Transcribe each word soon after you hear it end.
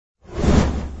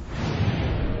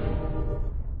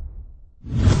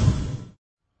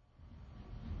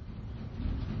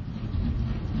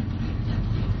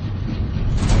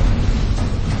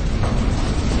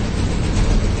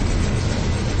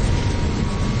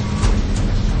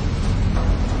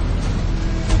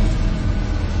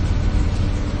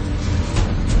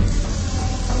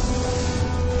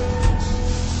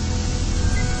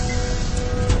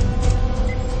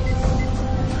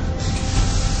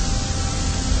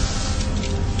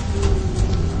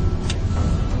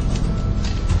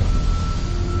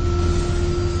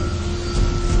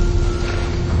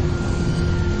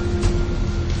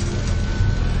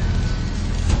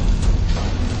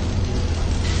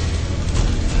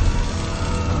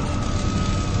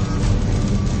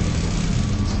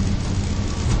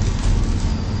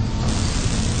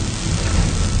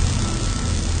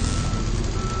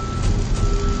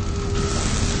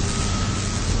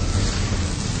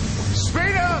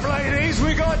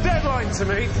threat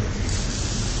to me?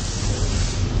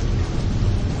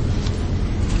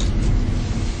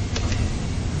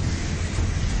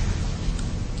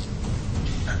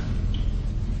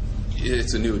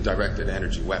 It's a new directed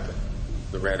energy weapon.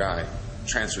 The red eye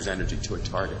transfers energy to a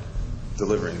target,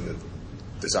 delivering the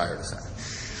desired effect.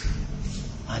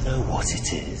 I know what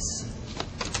it is.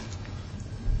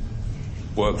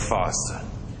 Work faster.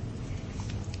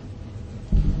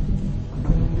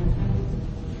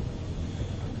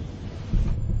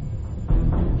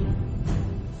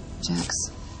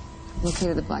 Jax,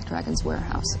 located the Black Dragon's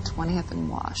warehouse at 20th and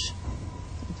Wash.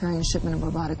 Preparing a shipment of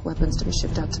robotic weapons to be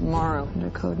shipped out tomorrow under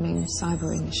code name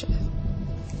Cyber Initiative.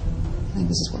 I think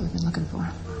this is what we've been looking for.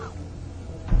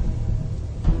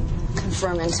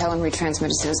 Confirm intel and retransmit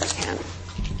as soon as I can.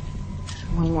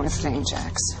 One more thing,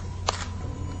 Jax.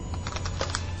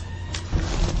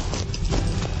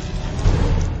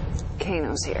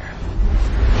 Kano's here.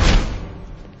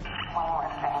 One more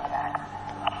thing, Jax.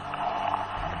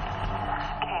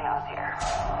 Kano's here.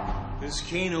 This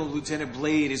Kano Lieutenant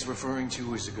Blade is referring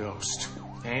to as a ghost,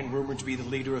 and rumored to be the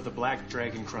leader of the Black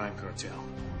Dragon crime cartel.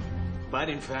 But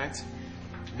in fact,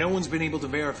 no one's been able to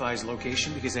verify his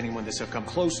location because anyone that's come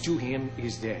close to him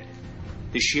is dead.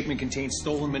 This shipment contains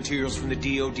stolen materials from the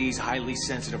DoD's highly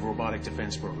sensitive robotic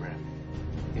defense program.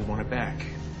 They want it back.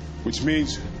 Which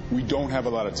means we don't have a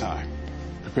lot of time.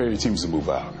 Prepare your teams to move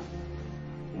out.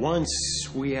 Once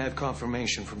we have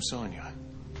confirmation from Sonya.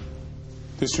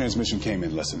 This transmission came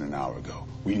in less than an hour ago.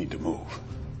 We need to move.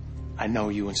 I know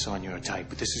you and Sonya are tight,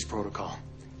 but this is protocol.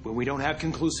 When we don't have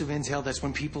conclusive intel, that's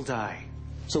when people die.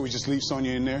 So we just leave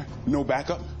Sonya in there? No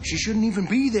backup? She shouldn't even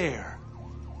be there.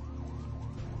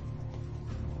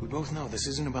 We both know this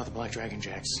isn't about the Black Dragon,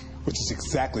 Jax. Which is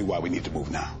exactly why we need to move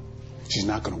now. She's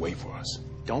not going to wait for us.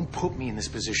 Don't put me in this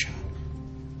position.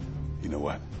 You know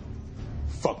what?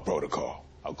 Fuck protocol.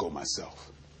 I'll go myself.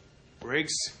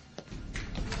 Briggs?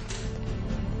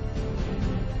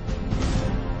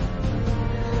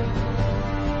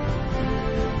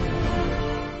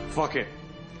 Fuck it.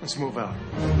 Let's move out.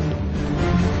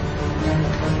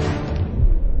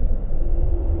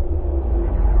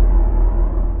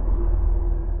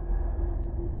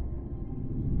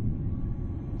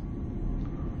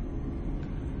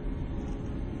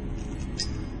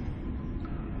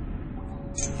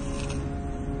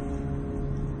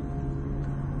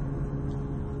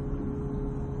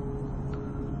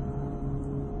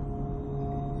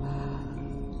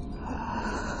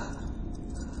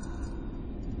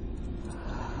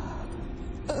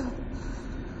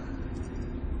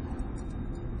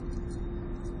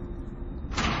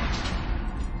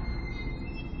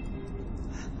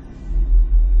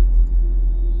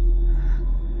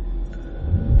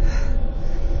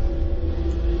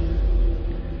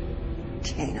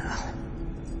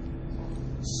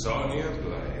 Sonya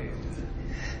Blade.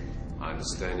 I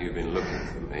understand you've been looking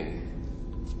for me.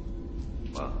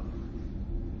 Well,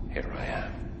 here I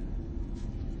am.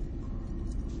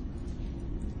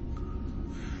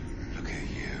 Look at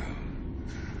you.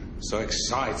 So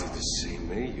excited to see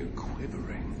me, you're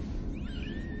quivering.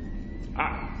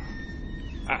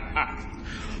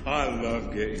 I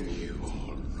love getting you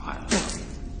all riled up.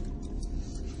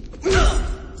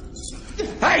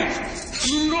 Hey!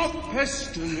 Do not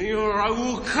pester me, or I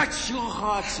will cut your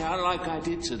hearts out like I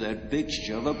did to that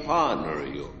Bixture, the partner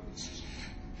of yours.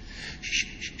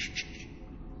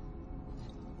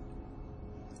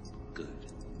 Good.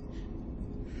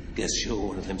 Guess you're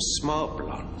one of them smart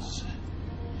blondes.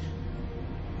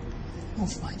 I'll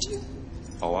find you.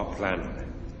 Oh, I planned on it.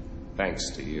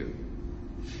 Thanks to you.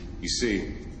 You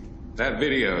see, that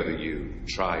video that you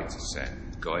tried to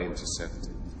send got intercepted.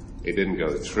 It didn't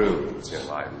go through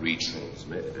until I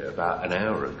retransmitted it about an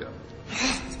hour ago.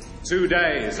 2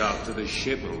 days after the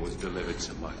shipment was delivered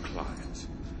to my client.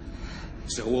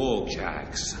 So all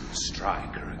Jax and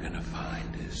Stryker are gonna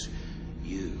find is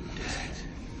you dead,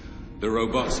 the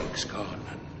robotics gone,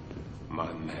 and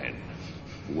my men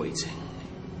waiting.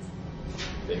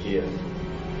 They're here.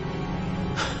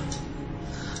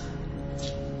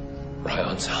 Right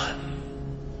on time.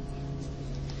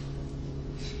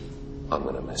 I'm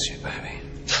gonna miss you, baby.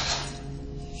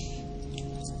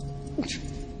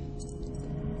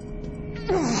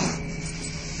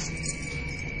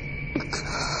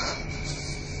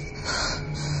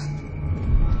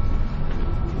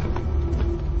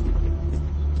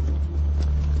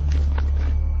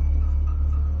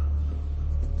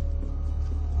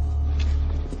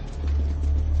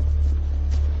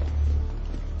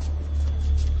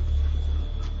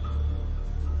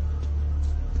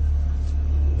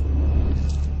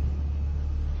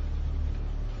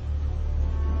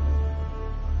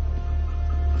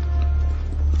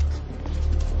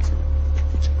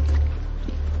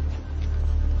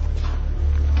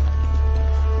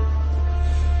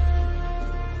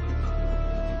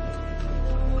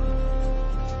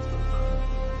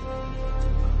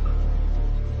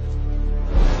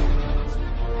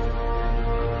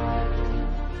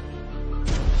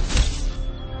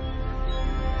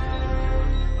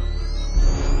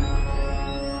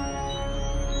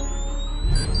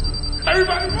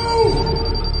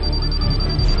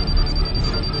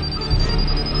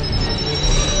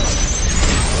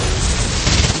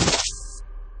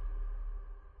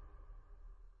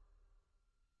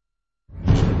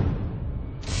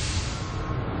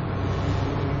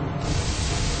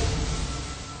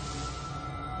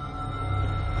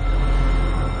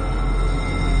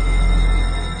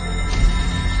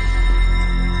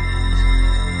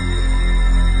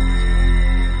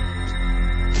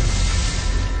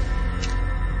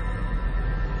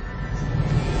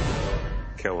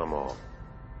 Kill them all.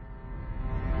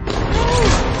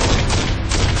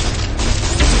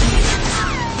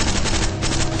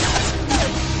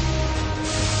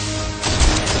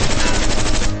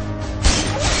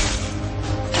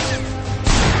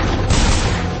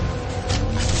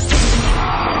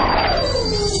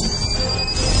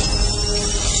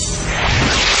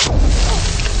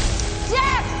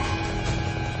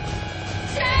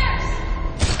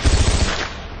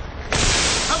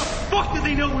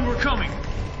 They know we were coming.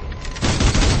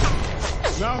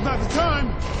 Now's not the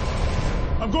time.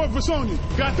 I'm going for Sonya.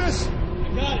 You got this?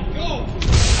 I got it. Go!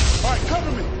 All right,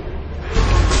 cover me.